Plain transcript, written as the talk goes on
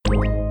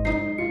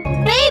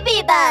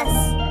mystery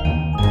bus!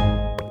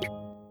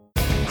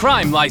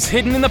 Crime lies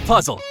hidden in the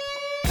puzzle,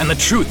 and the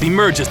truth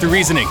emerges through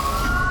reasoning.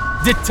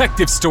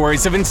 Detective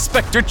Stories of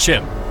Inspector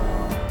Chimp.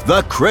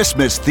 The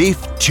Christmas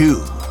Thief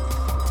 2.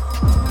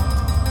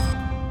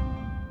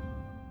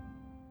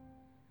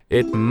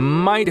 It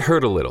might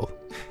hurt a little.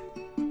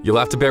 You'll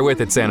have to bear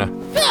with it, Santa.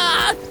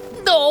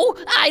 No,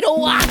 I don't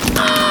want...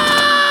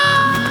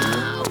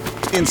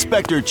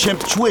 Inspector Chimp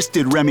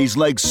twisted Remy's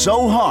leg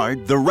so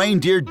hard, the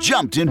reindeer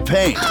jumped in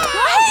pain.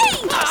 Hey,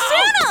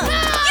 Santa!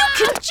 You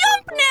can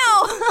jump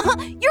now!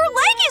 Your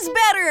leg is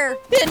better!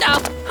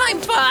 Enough, I'm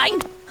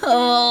fine.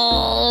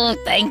 Oh,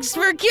 thanks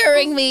for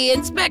curing me,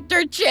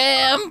 Inspector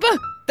Chimp.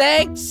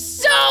 Thanks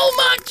so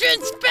much,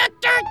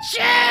 Inspector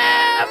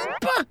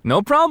Chimp!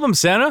 No problem,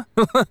 Santa.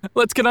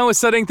 Let's get on with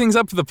setting things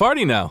up for the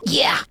party now.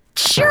 Yeah,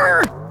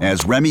 sure.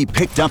 As Remy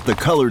picked up the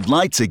colored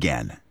lights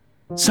again,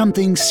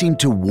 something seemed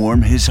to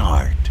warm his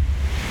heart.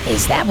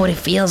 Is that what it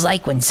feels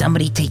like when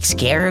somebody takes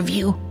care of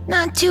you?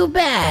 Not too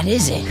bad,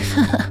 is it?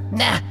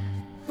 Nah,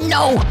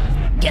 no.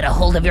 Get a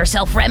hold of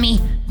yourself, Remy.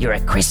 You're a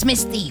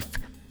Christmas thief.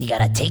 You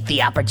gotta take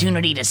the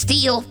opportunity to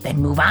steal, then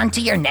move on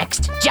to your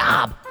next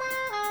job.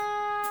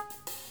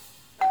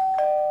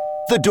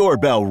 The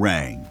doorbell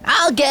rang.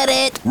 I'll get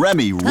it.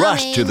 Remy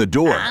rushed to the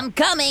door. I'm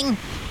coming.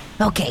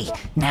 Okay,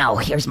 now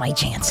here's my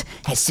chance.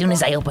 As soon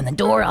as I open the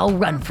door, I'll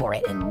run for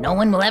it, and no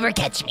one will ever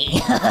catch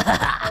me.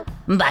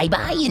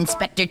 Bye-bye,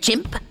 Inspector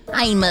Chimp.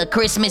 I'm a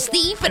Christmas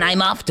thief, and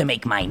I'm off to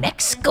make my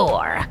next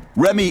score.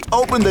 Remy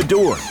opened the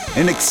door,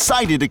 an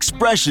excited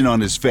expression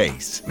on his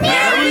face.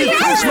 Merry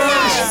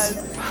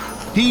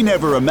Christmas! He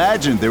never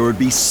imagined there would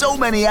be so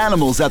many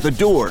animals at the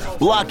door,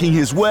 blocking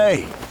his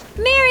way.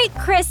 Merry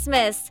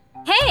Christmas!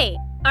 Hey,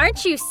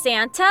 aren't you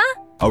Santa?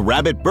 A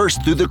rabbit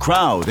burst through the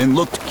crowd and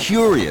looked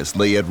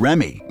curiously at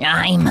Remy.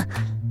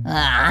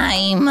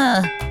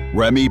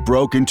 Remy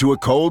broke into a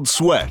cold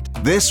sweat.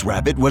 This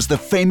rabbit was the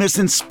famous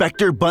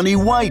Inspector Bunny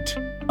White,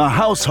 a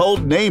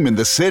household name in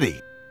the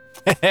city.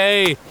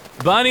 Hey,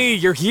 Bunny,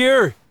 you're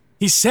here.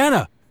 He's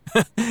Santa.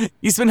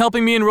 He's been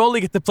helping me and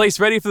Rolly get the place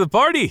ready for the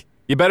party.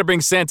 You better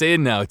bring Santa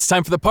in now. It's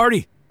time for the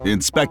party.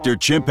 Inspector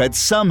Chimp had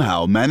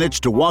somehow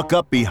managed to walk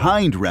up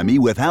behind Remy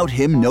without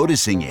him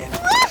noticing it.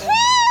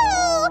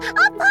 Woohoo!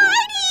 A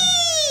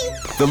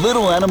party! The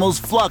little animals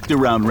flocked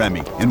around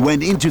Remy and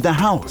went into the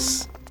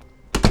house.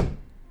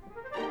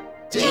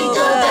 Jingle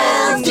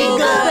bells, jingle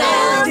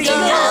bells,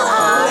 jingle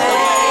all the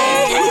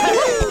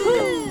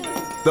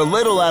way! The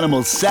little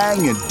animals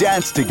sang and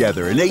danced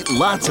together and ate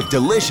lots of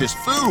delicious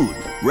food.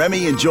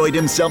 Remy enjoyed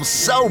himself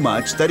so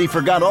much that he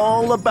forgot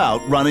all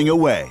about running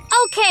away.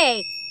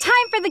 Okay,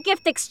 time for the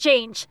gift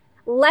exchange.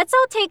 Let's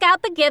all take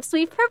out the gifts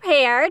we've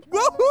prepared.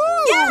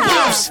 Woohoo!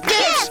 Yeah!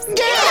 Gifts!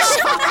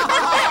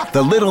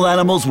 The little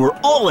animals were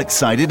all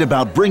excited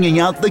about bringing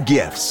out the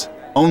gifts.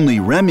 Only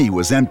Remy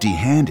was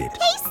empty-handed.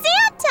 Hey,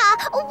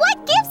 Santa!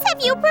 What gifts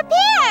have you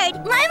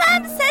prepared? My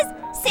mom says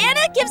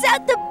Santa gives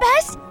out the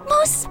best,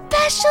 most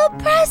special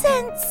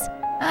presents.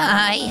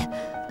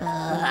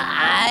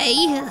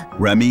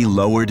 Remy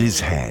lowered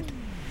his head.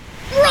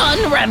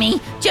 Run,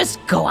 Remy. Just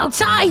go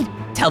outside.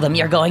 Tell them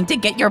you're going to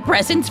get your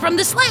presents from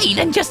the sleigh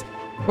and just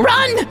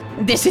run.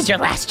 This is your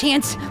last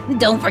chance.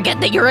 Don't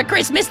forget that you're a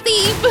Christmas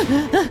thief.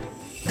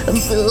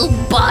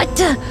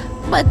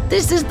 But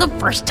this is the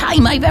first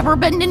time I've ever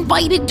been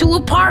invited to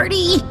a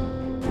party.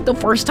 The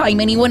first time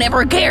anyone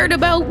ever cared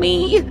about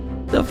me.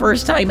 The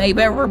first time I've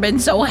ever been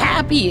so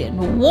happy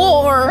and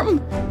warm.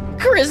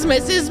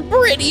 Christmas is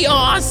pretty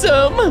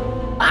awesome.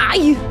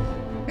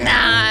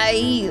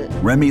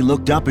 Remy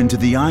looked up into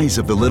the eyes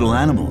of the little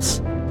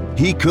animals.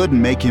 He couldn't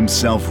make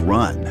himself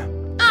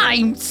run.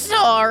 I'm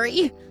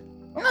sorry.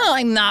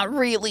 I'm not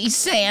really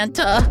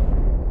Santa.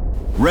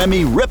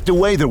 Remy ripped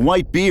away the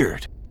white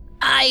beard.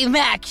 I'm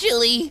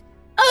actually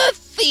a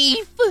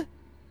thief.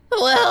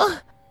 Well,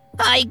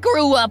 I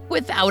grew up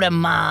without a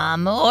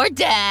mom or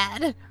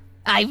dad.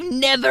 I've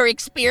never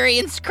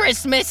experienced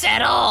Christmas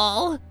at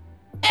all.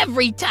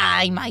 Every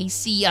time I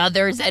see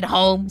others at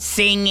home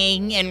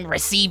singing and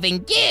receiving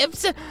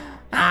gifts,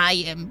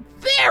 I am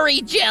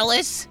very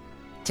jealous.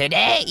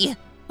 Today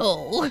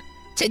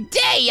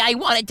I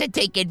wanted to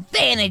take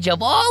advantage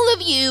of all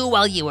of you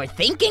while you were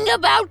thinking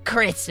about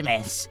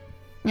Christmas.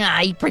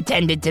 I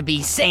pretended to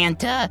be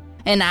Santa,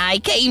 and I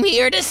came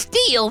here to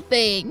steal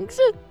things.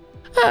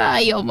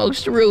 I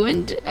almost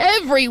ruined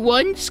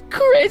everyone's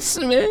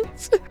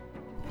Christmas.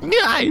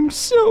 I'm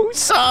so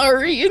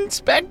sorry,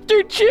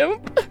 Inspector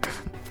Chimp.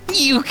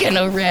 You can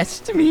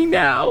arrest me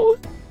now.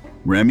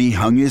 Remy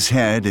hung his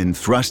head and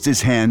thrust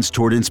his hands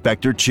toward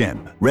Inspector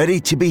Chimp, ready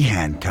to be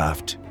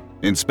handcuffed.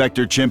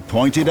 Inspector Chimp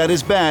pointed at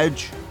his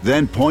badge,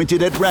 then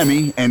pointed at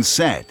Remy and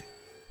said,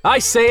 I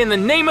say in the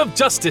name of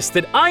justice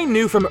that I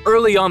knew from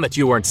early on that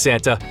you weren't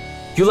Santa.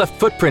 You left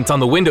footprints on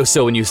the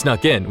windowsill when you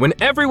snuck in, when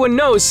everyone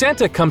knows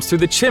Santa comes through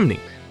the chimney.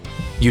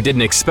 You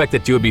didn't expect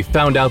that you would be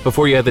found out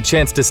before you had the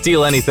chance to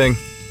steal anything.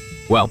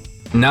 Well,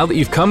 now that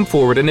you've come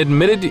forward and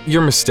admitted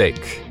your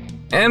mistake,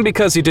 and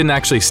because you didn't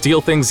actually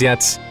steal things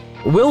yet,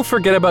 we'll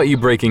forget about you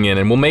breaking in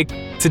and we'll make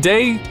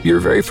today your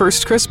very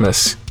first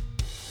Christmas.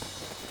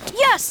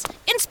 Yes,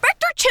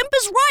 Inspector Chimp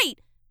is right.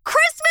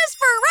 Christmas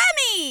for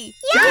Remy!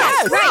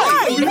 Yes,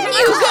 right. You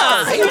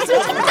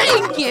guys,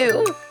 thank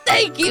you.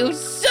 Thank you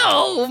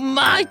so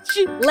much.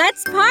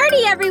 Let's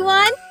party,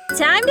 everyone.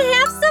 Time to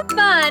have some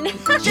fun.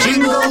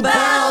 Jingle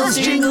bells,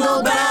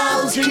 jingle bells.